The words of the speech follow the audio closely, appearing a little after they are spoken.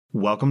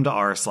Welcome to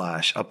r/, a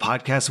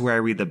podcast where I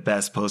read the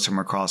best posts from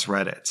across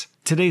Reddit.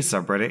 Today's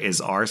subreddit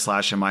is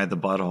r/AmITheA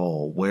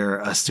butthole,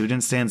 where a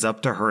student stands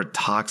up to her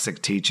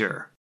toxic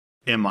teacher.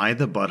 Am I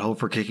the butthole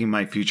for kicking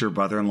my future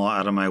brother-in-law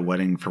out of my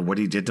wedding for what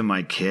he did to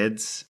my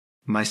kids?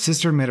 My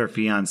sister met her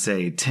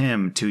fiancé,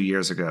 Tim, 2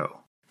 years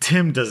ago.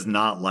 Tim does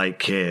not like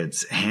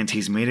kids, and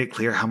he's made it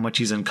clear how much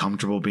he's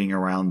uncomfortable being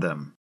around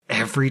them.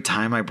 Every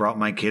time I brought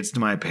my kids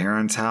to my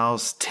parents'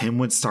 house, Tim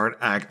would start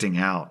acting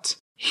out.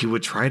 He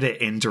would try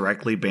to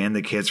indirectly ban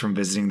the kids from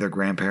visiting their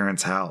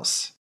grandparents'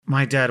 house.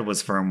 My dad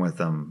was firm with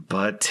them,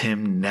 but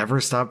Tim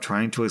never stopped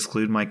trying to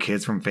exclude my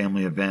kids from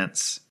family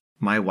events.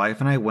 My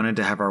wife and I wanted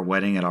to have our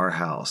wedding at our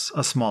house,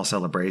 a small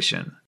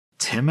celebration.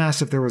 Tim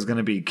asked if there was going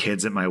to be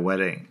kids at my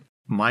wedding.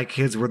 My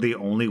kids were the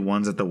only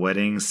ones at the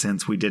wedding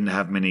since we didn't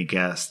have many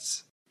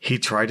guests. He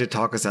tried to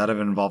talk us out of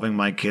involving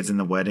my kids in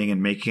the wedding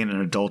and making it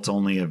an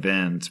adults-only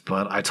event,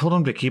 but I told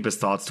him to keep his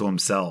thoughts to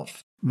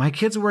himself. My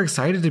kids were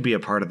excited to be a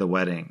part of the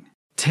wedding.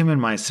 Tim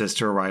and my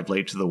sister arrived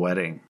late to the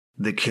wedding.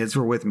 The kids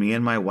were with me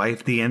and my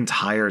wife the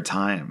entire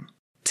time.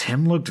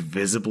 Tim looked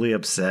visibly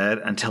upset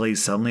until he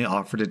suddenly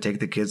offered to take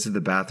the kids to the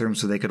bathroom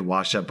so they could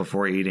wash up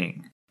before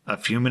eating. A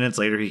few minutes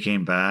later he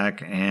came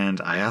back and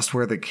I asked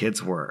where the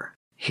kids were.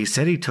 He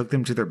said he took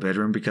them to their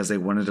bedroom because they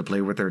wanted to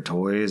play with their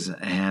toys,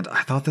 and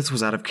I thought this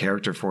was out of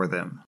character for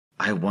them.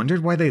 I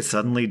wondered why they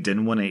suddenly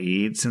didn't want to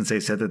eat since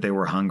they said that they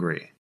were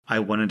hungry. I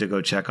wanted to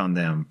go check on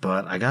them,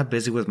 but I got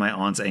busy with my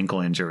aunt's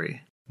ankle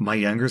injury. My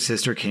younger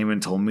sister came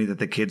and told me that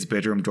the kids'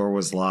 bedroom door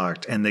was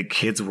locked and the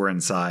kids were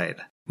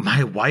inside.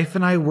 My wife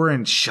and I were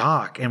in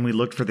shock and we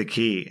looked for the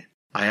key.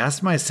 I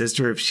asked my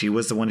sister if she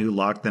was the one who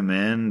locked them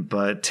in,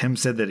 but Tim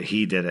said that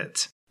he did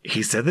it.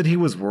 He said that he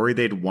was worried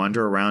they'd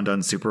wander around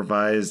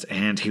unsupervised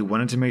and he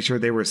wanted to make sure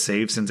they were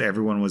safe since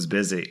everyone was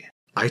busy.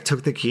 I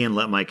took the key and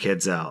let my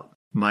kids out.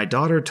 My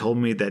daughter told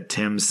me that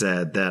Tim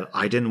said that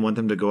I didn't want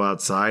them to go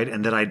outside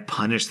and that I'd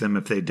punish them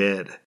if they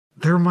did.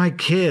 They're my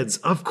kids.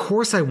 Of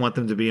course I want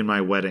them to be in my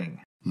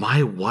wedding.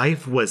 My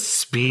wife was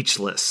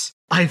speechless.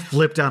 I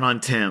flipped out on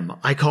Tim.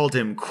 I called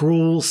him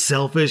cruel,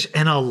 selfish,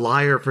 and a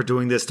liar for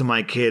doing this to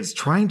my kids,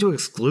 trying to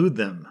exclude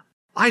them.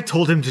 I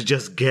told him to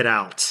just get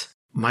out.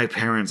 My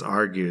parents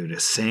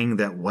argued, saying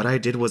that what I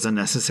did was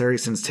unnecessary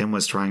since Tim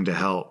was trying to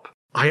help.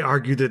 I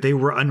argued that they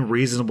were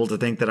unreasonable to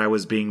think that I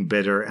was being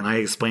bitter, and I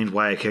explained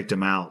why I kicked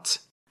him out.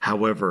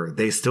 However,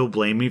 they still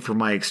blame me for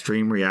my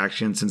extreme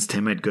reaction since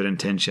Tim had good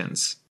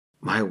intentions.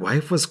 My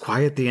wife was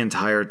quiet the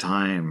entire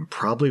time,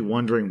 probably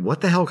wondering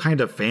what the hell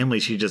kind of family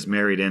she just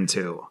married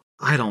into.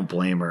 I don't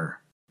blame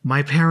her.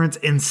 My parents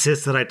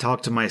insist that I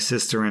talk to my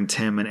sister and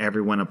Tim and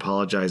everyone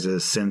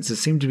apologizes since it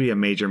seemed to be a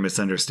major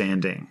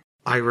misunderstanding.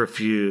 I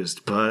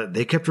refused, but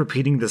they kept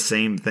repeating the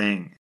same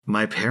thing.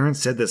 My parents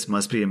said this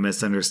must be a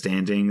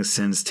misunderstanding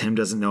since Tim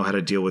doesn't know how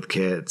to deal with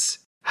kids.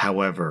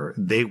 However,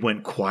 they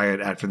went quiet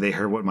after they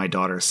heard what my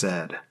daughter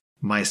said.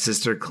 My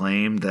sister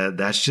claimed that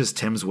that's just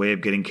Tim's way of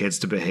getting kids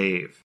to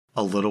behave.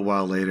 A little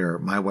while later,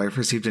 my wife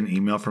received an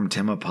email from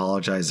Tim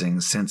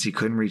apologizing since he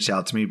couldn't reach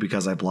out to me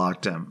because I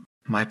blocked him.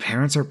 My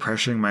parents are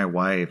pressuring my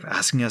wife,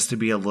 asking us to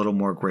be a little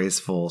more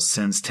graceful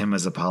since Tim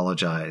has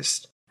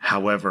apologized.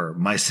 However,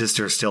 my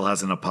sister still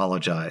hasn't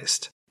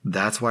apologized.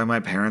 That's why my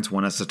parents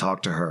want us to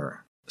talk to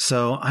her.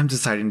 So I'm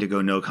deciding to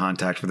go no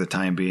contact for the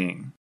time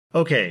being.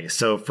 Okay,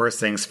 so first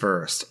things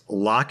first.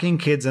 Locking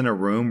kids in a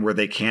room where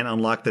they can't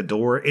unlock the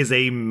door is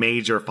a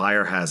major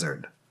fire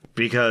hazard.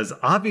 Because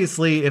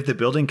obviously, if the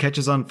building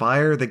catches on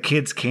fire, the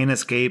kids can't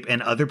escape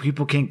and other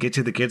people can't get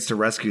to the kids to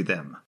rescue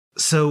them.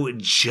 So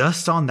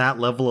just on that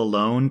level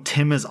alone,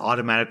 Tim is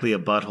automatically a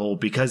butthole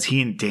because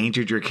he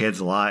endangered your kids'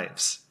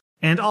 lives.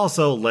 And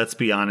also, let's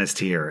be honest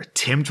here,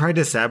 Tim tried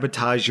to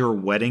sabotage your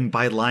wedding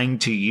by lying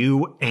to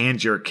you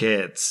and your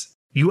kids.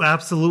 You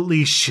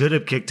absolutely should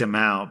have kicked him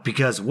out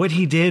because what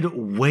he did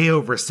way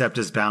overstepped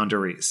his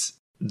boundaries.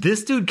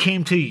 This dude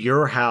came to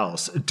your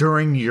house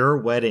during your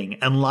wedding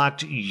and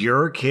locked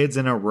your kids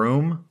in a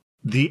room?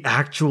 The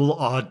actual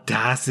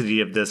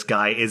audacity of this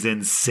guy is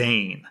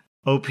insane.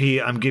 OP,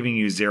 I'm giving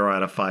you 0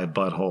 out of 5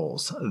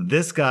 buttholes.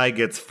 This guy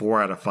gets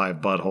 4 out of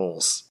 5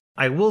 buttholes.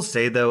 I will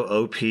say though,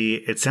 OP,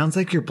 it sounds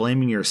like you're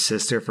blaming your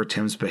sister for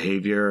Tim's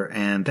behavior,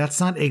 and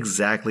that's not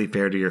exactly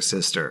fair to your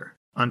sister.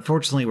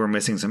 Unfortunately, we're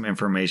missing some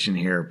information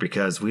here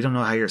because we don't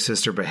know how your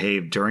sister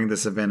behaved during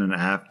this event and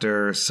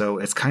after, so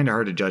it's kinda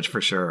hard to judge for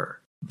sure.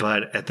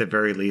 But at the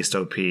very least,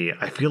 OP,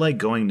 I feel like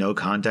going no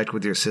contact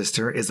with your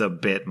sister is a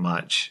bit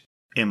much.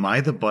 Am I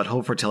the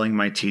butthole for telling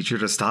my teacher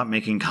to stop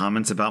making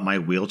comments about my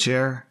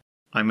wheelchair?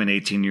 I'm an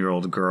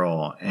 18-year-old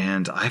girl,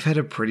 and I've had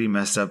a pretty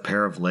messed up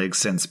pair of legs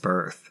since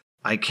birth.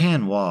 I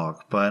can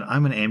walk, but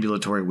I'm an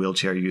ambulatory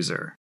wheelchair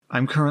user.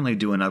 I'm currently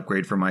due an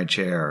upgrade for my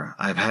chair.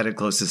 I've had it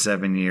close to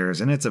 7 years,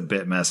 and it's a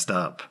bit messed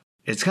up.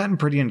 It's gotten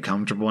pretty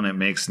uncomfortable and it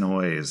makes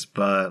noise,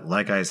 but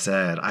like I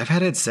said, I've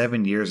had it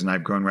 7 years and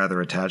I've grown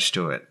rather attached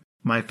to it.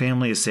 My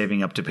family is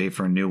saving up to pay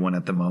for a new one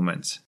at the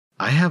moment.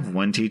 I have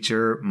one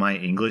teacher, my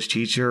English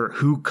teacher,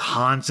 who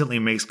constantly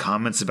makes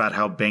comments about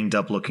how banged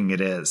up looking it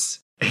is.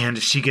 And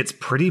she gets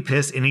pretty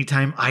pissed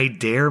anytime I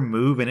dare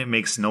move and it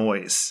makes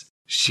noise.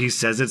 She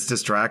says it's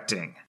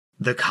distracting.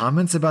 The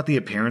comments about the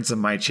appearance of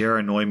my chair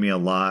annoy me a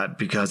lot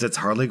because it's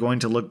hardly going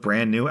to look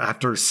brand new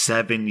after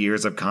 7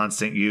 years of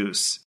constant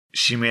use.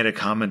 She made a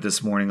comment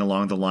this morning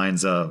along the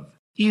lines of,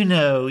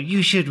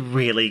 you should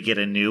really get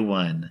a new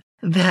one.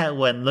 That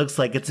one looks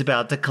like it's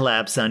about to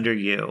collapse under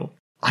you.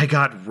 I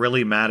got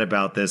really mad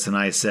about this and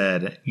I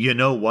said, you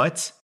know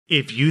what?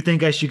 If you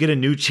think I should get a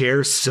new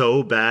chair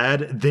so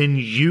bad, then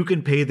you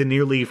can pay the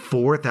nearly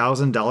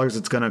 $4,000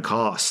 it's going to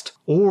cost.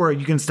 Or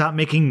you can stop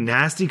making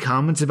nasty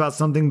comments about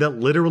something that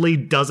literally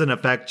doesn't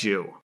affect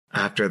you.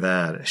 After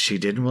that, she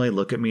didn't really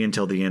look at me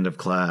until the end of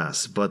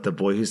class, but the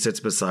boy who sits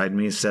beside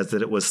me says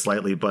that it was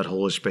slightly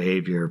butthole-ish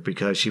behavior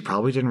because she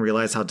probably didn't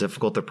realize how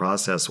difficult the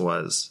process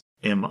was.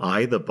 Am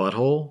I the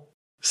butthole?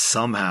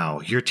 Somehow,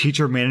 your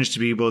teacher managed to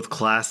be both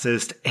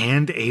classist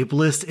and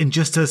ableist in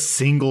just a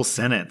single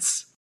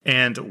sentence.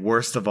 And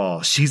worst of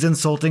all, she's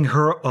insulting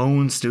her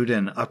own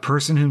student, a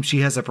person whom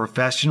she has a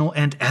professional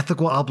and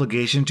ethical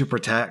obligation to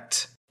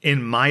protect.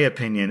 In my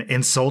opinion,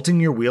 insulting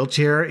your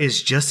wheelchair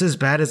is just as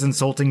bad as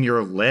insulting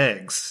your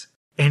legs.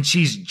 And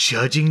she's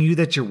judging you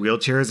that your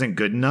wheelchair isn't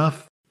good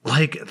enough?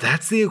 Like,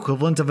 that's the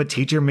equivalent of a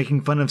teacher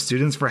making fun of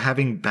students for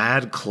having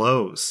bad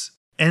clothes.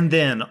 And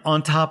then,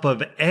 on top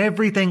of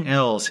everything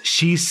else,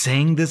 she's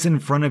saying this in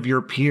front of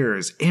your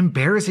peers,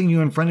 embarrassing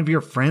you in front of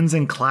your friends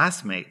and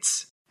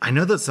classmates. I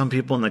know that some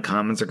people in the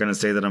comments are going to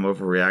say that I'm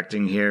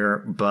overreacting here,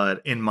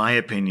 but in my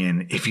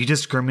opinion, if you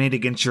discriminate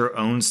against your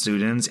own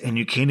students and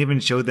you can't even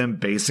show them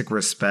basic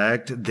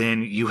respect,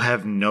 then you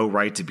have no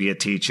right to be a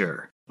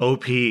teacher.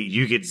 OP,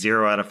 you get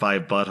 0 out of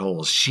 5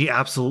 buttholes. She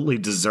absolutely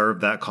deserved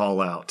that call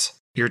out.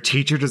 Your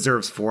teacher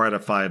deserves 4 out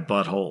of 5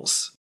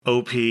 buttholes.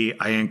 OP,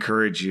 I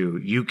encourage you.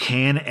 You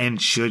can and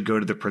should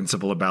go to the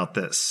principal about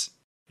this.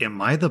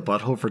 Am I the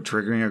butthole for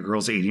triggering a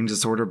girl's eating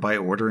disorder by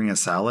ordering a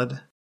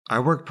salad? I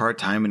work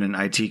part-time in an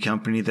IT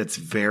company that's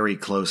very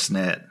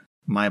close-knit.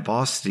 My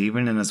boss,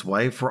 Steven, and his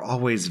wife were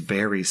always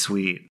very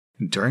sweet.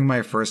 During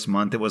my first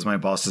month, it was my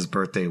boss's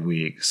birthday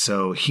week,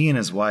 so he and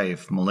his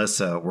wife,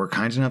 Melissa, were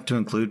kind enough to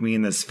include me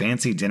in this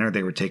fancy dinner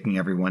they were taking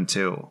everyone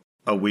to.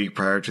 A week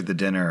prior to the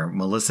dinner,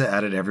 Melissa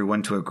added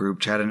everyone to a group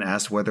chat and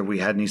asked whether we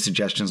had any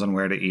suggestions on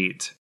where to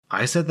eat.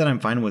 I said that I'm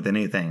fine with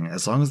anything,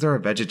 as long as there are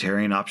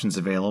vegetarian options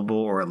available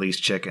or at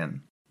least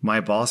chicken. My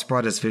boss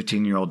brought his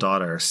 15-year-old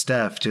daughter,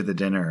 Steph, to the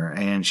dinner,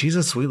 and she's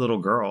a sweet little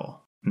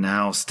girl.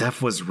 Now,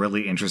 Steph was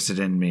really interested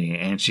in me,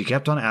 and she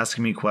kept on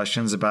asking me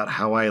questions about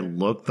how I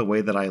look the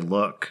way that I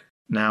look.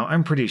 Now,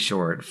 I'm pretty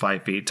short,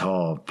 5 feet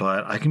tall,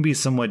 but I can be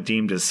somewhat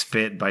deemed as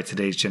fit by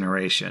today's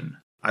generation.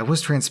 I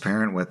was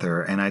transparent with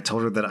her, and I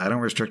told her that I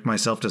don't restrict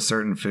myself to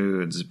certain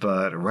foods,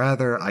 but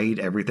rather I eat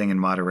everything in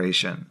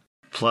moderation.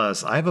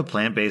 Plus, I have a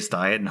plant-based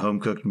diet and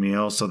home-cooked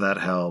meal, so that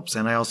helps,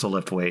 and I also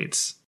lift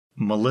weights.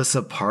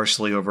 Melissa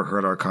partially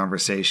overheard our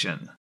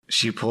conversation.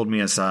 She pulled me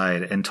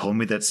aside and told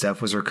me that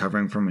Steph was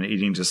recovering from an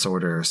eating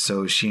disorder,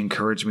 so she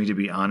encouraged me to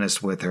be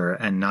honest with her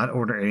and not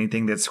order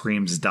anything that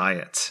screams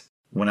diet.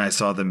 When I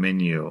saw the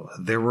menu,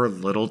 there were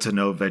little to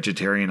no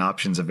vegetarian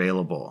options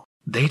available.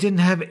 They didn't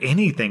have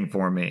anything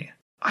for me.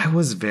 I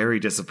was very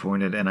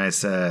disappointed and I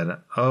said,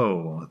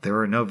 "Oh, there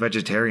are no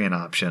vegetarian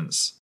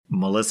options."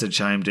 Melissa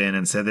chimed in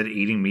and said that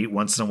eating meat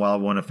once in a while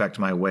won't affect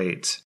my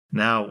weight.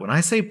 Now, when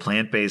I say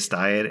plant-based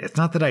diet, it's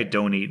not that I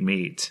don't eat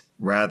meat.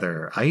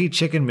 Rather, I eat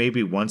chicken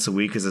maybe once a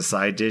week as a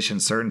side dish and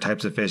certain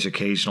types of fish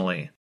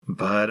occasionally.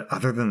 But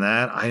other than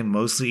that, I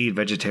mostly eat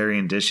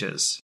vegetarian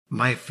dishes.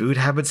 My food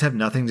habits have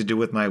nothing to do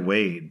with my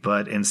weight,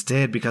 but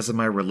instead because of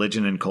my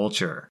religion and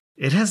culture.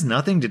 It has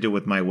nothing to do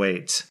with my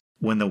weight.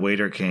 When the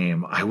waiter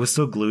came, I was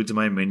so glued to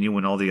my menu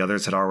when all the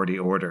others had already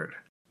ordered.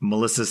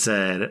 Melissa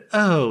said,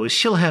 "Oh,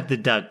 she'll have the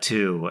duck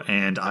too,"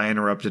 and I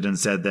interrupted and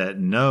said that,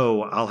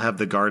 "No, I'll have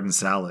the garden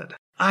salad."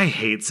 I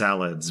hate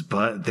salads,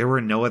 but there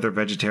were no other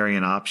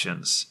vegetarian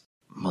options.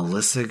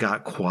 Melissa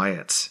got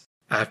quiet.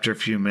 After a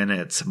few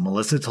minutes,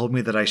 Melissa told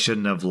me that I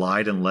shouldn't have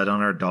lied and led on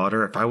our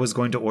daughter if I was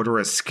going to order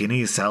a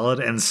skinny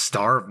salad and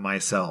starve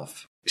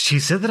myself. She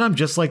said that I'm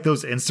just like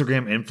those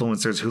Instagram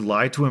influencers who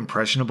lie to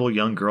impressionable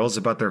young girls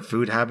about their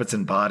food habits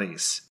and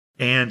bodies.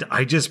 And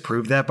I just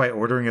proved that by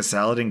ordering a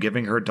salad and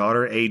giving her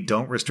daughter a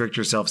 "don't restrict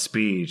yourself"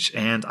 speech,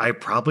 and I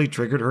probably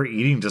triggered her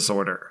eating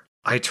disorder.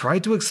 I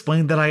tried to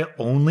explain that I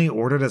only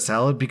ordered a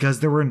salad because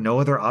there were no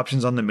other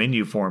options on the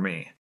menu for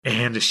me.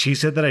 And she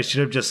said that I should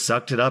have just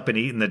sucked it up and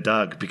eaten the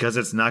duck because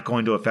it's not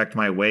going to affect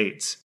my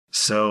weight.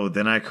 So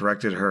then I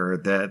corrected her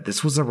that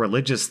this was a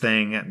religious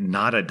thing,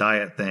 not a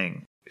diet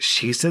thing.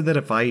 She said that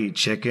if I eat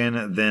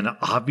chicken, then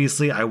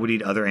obviously I would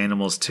eat other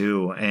animals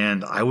too,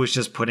 and I was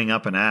just putting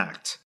up an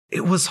act.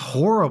 It was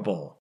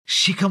horrible.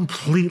 She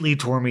completely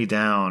tore me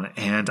down,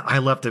 and I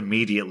left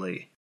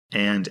immediately.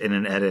 And in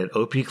an edit,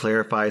 OP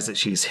clarifies that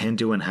she's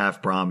Hindu and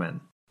half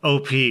Brahmin.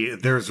 OP,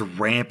 there's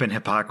rampant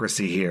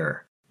hypocrisy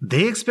here.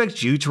 They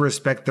expect you to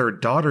respect their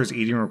daughter's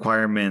eating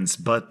requirements,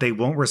 but they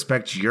won't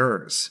respect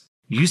yours.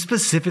 You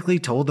specifically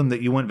told them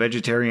that you want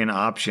vegetarian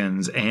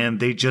options,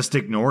 and they just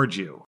ignored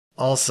you.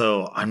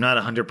 Also, I'm not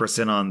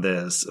 100% on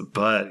this,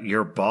 but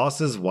your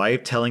boss's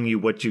wife telling you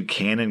what you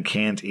can and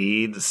can't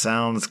eat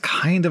sounds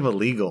kind of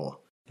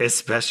illegal,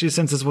 especially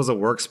since this was a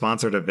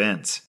work-sponsored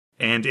event.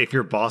 And if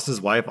your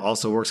boss's wife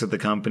also works at the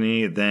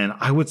company, then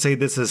I would say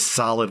this is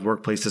solid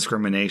workplace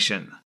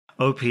discrimination.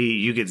 OP,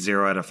 you get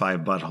 0 out of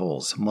 5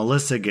 buttholes.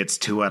 Melissa gets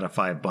 2 out of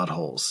 5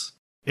 buttholes.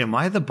 Am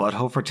I the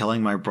butthole for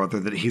telling my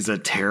brother that he's a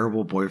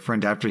terrible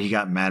boyfriend after he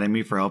got mad at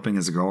me for helping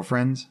his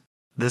girlfriend?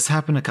 This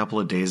happened a couple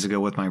of days ago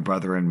with my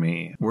brother and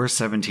me. We're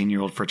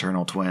 17-year-old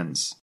fraternal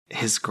twins.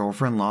 His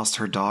girlfriend lost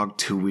her dog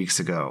 2 weeks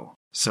ago.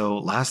 So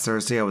last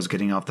Thursday I was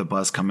getting off the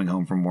bus coming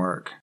home from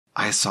work.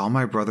 I saw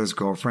my brother's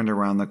girlfriend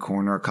around the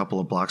corner a couple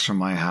of blocks from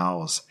my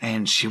house,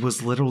 and she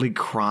was literally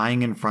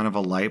crying in front of a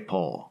light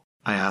pole.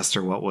 I asked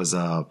her what was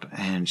up,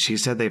 and she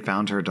said they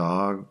found her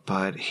dog,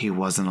 but he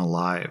wasn't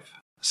alive.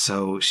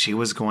 So she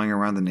was going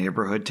around the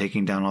neighborhood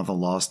taking down all the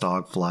lost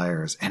dog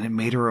flyers, and it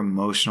made her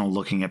emotional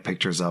looking at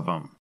pictures of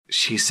him.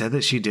 She said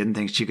that she didn't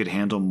think she could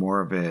handle more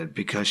of it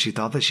because she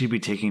thought that she'd be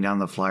taking down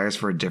the flyers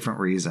for a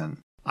different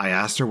reason. I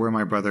asked her where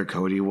my brother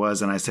Cody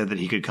was, and I said that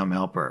he could come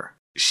help her.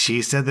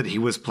 She said that he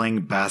was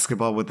playing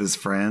basketball with his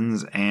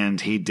friends and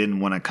he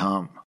didn't want to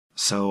come.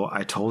 So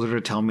I told her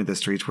to tell me the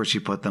streets where she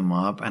put them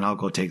up and I'll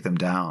go take them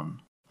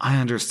down. I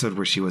understood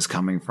where she was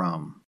coming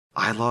from.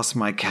 I lost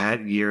my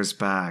cat years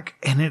back,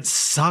 and it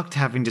sucked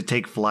having to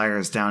take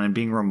flyers down and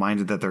being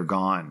reminded that they're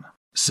gone.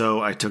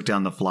 So I took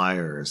down the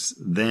flyers.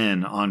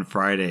 Then, on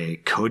Friday,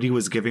 Cody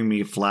was giving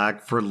me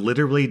flack for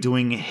literally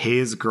doing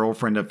his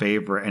girlfriend a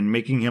favor and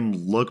making him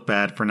look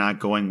bad for not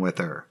going with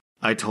her.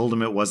 I told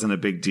him it wasn't a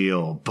big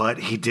deal, but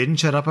he didn't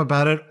shut up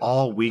about it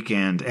all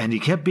weekend, and he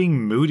kept being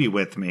moody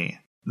with me.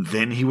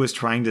 Then he was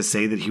trying to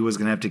say that he was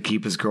going to have to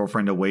keep his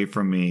girlfriend away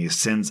from me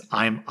since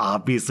I'm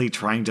obviously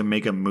trying to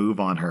make a move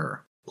on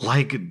her.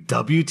 Like,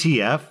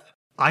 WTF?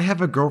 I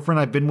have a girlfriend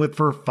I've been with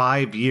for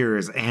 5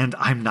 years, and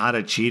I'm not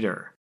a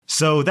cheater.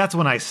 So that's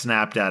when I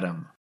snapped at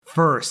him.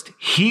 First,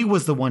 he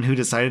was the one who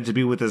decided to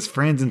be with his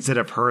friends instead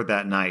of her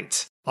that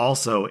night.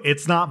 Also,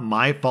 it's not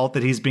my fault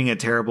that he's being a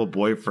terrible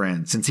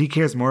boyfriend, since he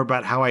cares more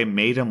about how I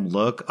made him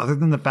look other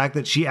than the fact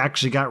that she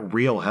actually got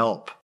real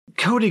help.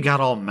 Cody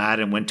got all mad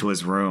and went to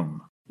his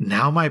room.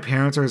 Now my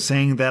parents are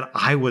saying that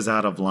I was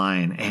out of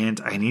line, and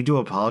I need to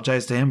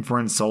apologize to him for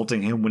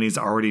insulting him when he's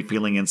already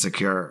feeling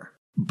insecure.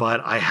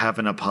 But I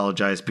haven't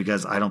apologized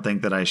because I don't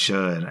think that I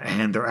should,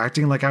 and they're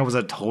acting like I was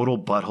a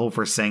total butthole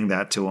for saying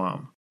that to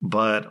him.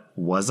 But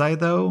was I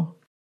though?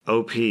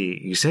 OP,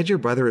 you said your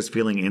brother is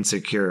feeling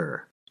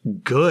insecure.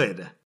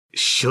 Good.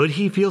 Should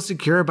he feel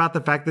secure about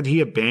the fact that he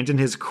abandoned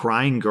his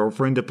crying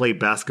girlfriend to play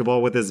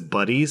basketball with his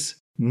buddies?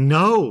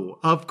 No,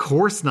 of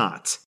course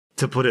not.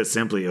 To put it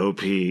simply,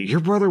 OP, your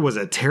brother was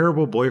a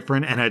terrible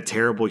boyfriend and a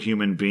terrible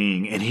human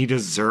being, and he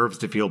deserves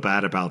to feel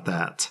bad about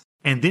that.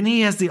 And then he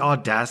has the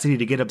audacity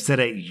to get upset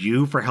at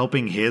you for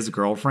helping his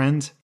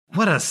girlfriend?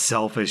 What a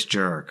selfish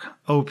jerk.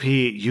 OP,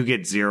 you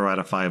get 0 out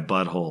of 5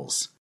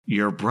 buttholes.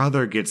 Your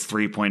brother gets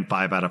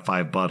 3.5 out of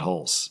 5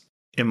 buttholes.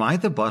 Am I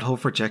the butthole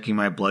for checking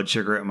my blood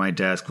sugar at my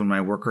desk when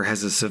my worker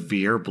has a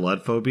severe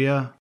blood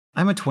phobia?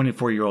 I'm a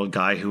 24-year-old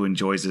guy who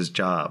enjoys his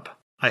job.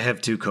 I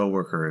have 2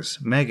 coworkers,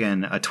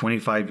 Megan, a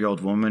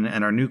 25-year-old woman,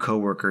 and our new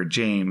coworker,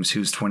 James,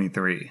 who's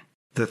 23.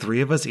 The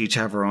 3 of us each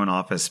have our own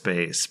office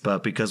space,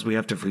 but because we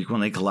have to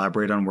frequently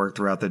collaborate on work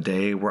throughout the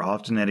day, we're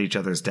often at each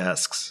other's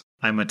desks.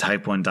 I'm a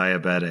type 1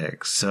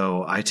 diabetic,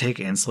 so I take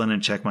insulin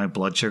and check my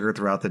blood sugar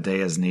throughout the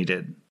day as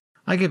needed.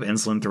 I give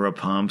insulin through a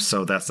pump,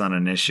 so that's not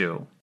an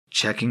issue.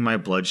 Checking my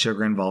blood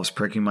sugar involves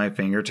pricking my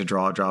finger to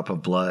draw a drop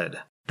of blood.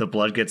 The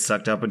blood gets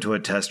sucked up into a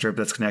test strip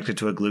that's connected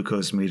to a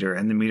glucose meter,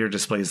 and the meter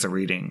displays the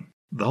reading.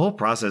 The whole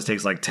process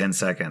takes like 10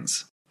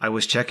 seconds. I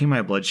was checking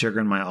my blood sugar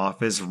in my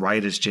office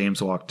right as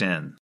James walked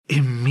in.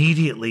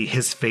 Immediately,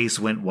 his face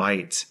went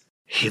white.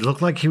 He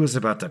looked like he was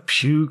about to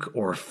puke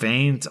or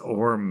faint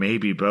or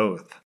maybe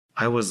both.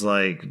 I was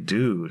like,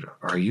 dude,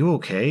 are you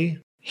okay?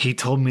 He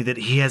told me that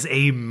he has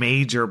a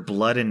major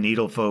blood and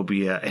needle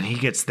phobia and he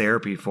gets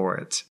therapy for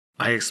it.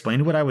 I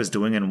explained what I was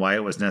doing and why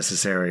it was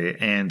necessary,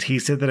 and he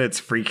said that it's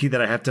freaky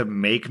that I have to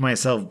make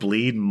myself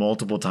bleed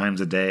multiple times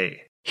a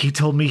day. He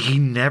told me he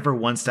never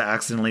wants to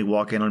accidentally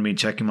walk in on me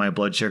checking my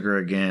blood sugar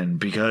again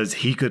because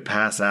he could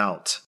pass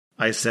out.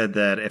 I said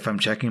that if I'm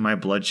checking my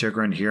blood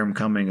sugar and hear him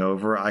coming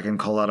over, I can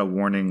call out a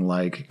warning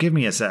like, give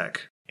me a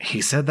sec.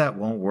 He said that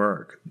won't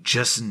work.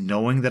 Just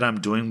knowing that I'm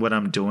doing what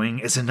I'm doing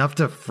is enough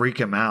to freak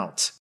him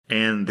out,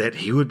 and that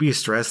he would be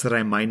stressed that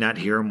I might not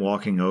hear him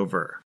walking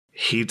over.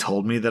 He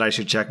told me that I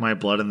should check my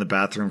blood in the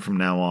bathroom from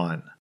now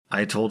on.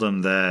 I told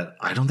him that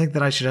I don't think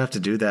that I should have to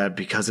do that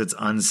because it's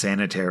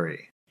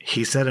unsanitary.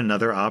 He said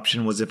another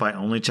option was if I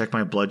only check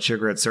my blood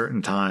sugar at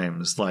certain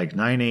times, like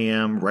 9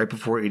 a.m., right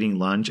before eating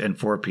lunch, and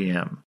 4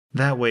 p.m.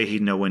 That way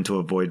he'd know when to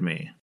avoid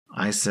me.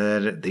 I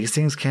said, these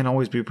things can't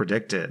always be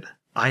predicted.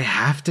 I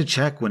have to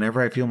check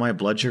whenever I feel my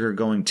blood sugar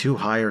going too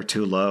high or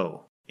too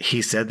low.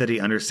 He said that he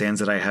understands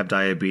that I have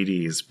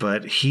diabetes,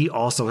 but he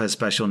also has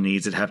special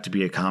needs that have to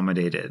be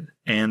accommodated,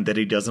 and that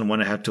he doesn't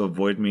want to have to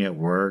avoid me at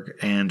work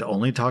and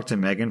only talk to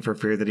Megan for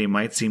fear that he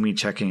might see me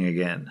checking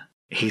again.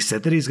 He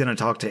said that he's going to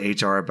talk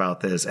to HR about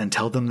this and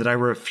tell them that I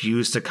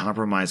refuse to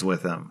compromise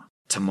with him.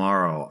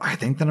 Tomorrow, I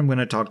think that I'm going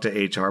to talk to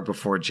HR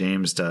before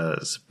James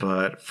does,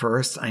 but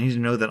first I need to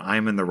know that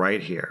I'm in the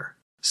right here.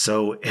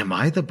 So, am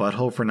I the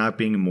butthole for not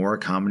being more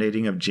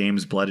accommodating of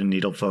James' blood and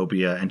needle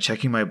phobia and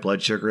checking my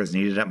blood sugar as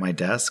needed at my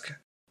desk?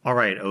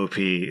 Alright, OP,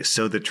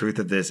 so the truth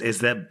of this is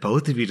that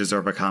both of you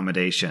deserve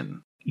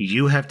accommodation.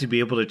 You have to be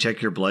able to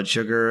check your blood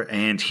sugar,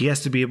 and he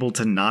has to be able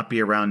to not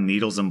be around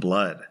needles and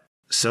blood.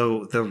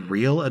 So, the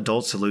real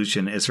adult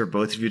solution is for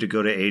both of you to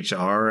go to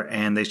HR,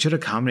 and they should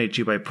accommodate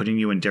you by putting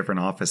you in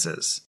different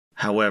offices.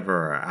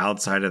 However,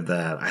 outside of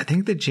that, I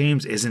think that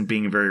James isn't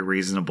being very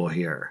reasonable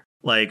here.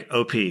 Like,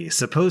 OP,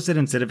 suppose that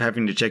instead of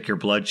having to check your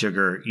blood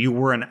sugar, you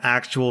were an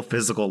actual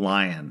physical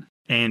lion.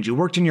 And you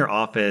worked in your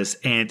office,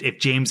 and if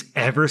James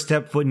ever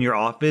stepped foot in your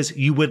office,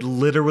 you would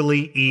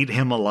literally eat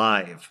him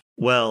alive.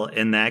 Well,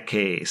 in that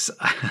case,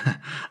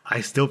 I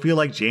still feel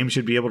like James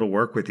should be able to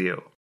work with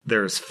you.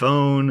 There's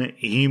phone,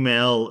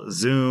 email,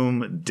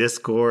 Zoom,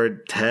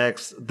 Discord,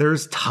 text.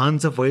 There's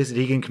tons of ways that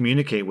he can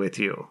communicate with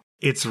you.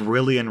 It's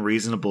really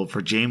unreasonable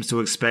for James to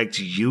expect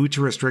you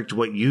to restrict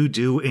what you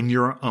do in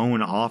your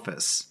own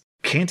office.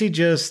 Can't he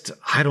just,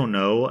 I don't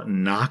know,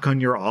 knock on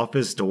your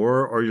office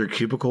door or your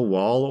cubicle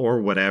wall or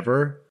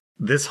whatever?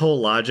 This whole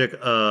logic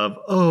of,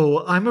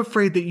 oh, I'm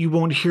afraid that you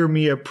won't hear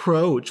me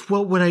approach.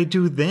 What would I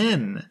do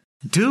then?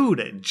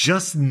 Dude,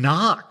 just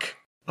knock.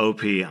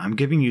 OP, I'm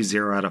giving you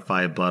 0 out of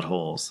 5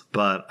 buttholes,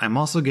 but I'm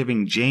also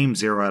giving James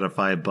 0 out of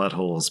 5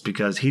 buttholes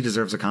because he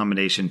deserves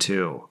accommodation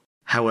too.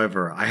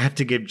 However, I have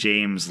to give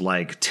James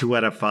like 2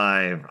 out of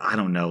 5, I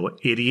don't know,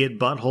 idiot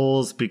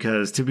buttholes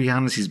because to be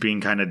honest, he's being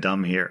kind of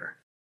dumb here.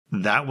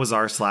 That was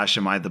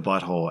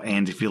r/AmITheButthole,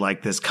 and if you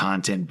like this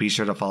content, be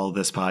sure to follow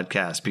this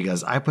podcast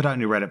because I put out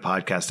new Reddit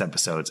podcast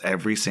episodes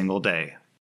every single day.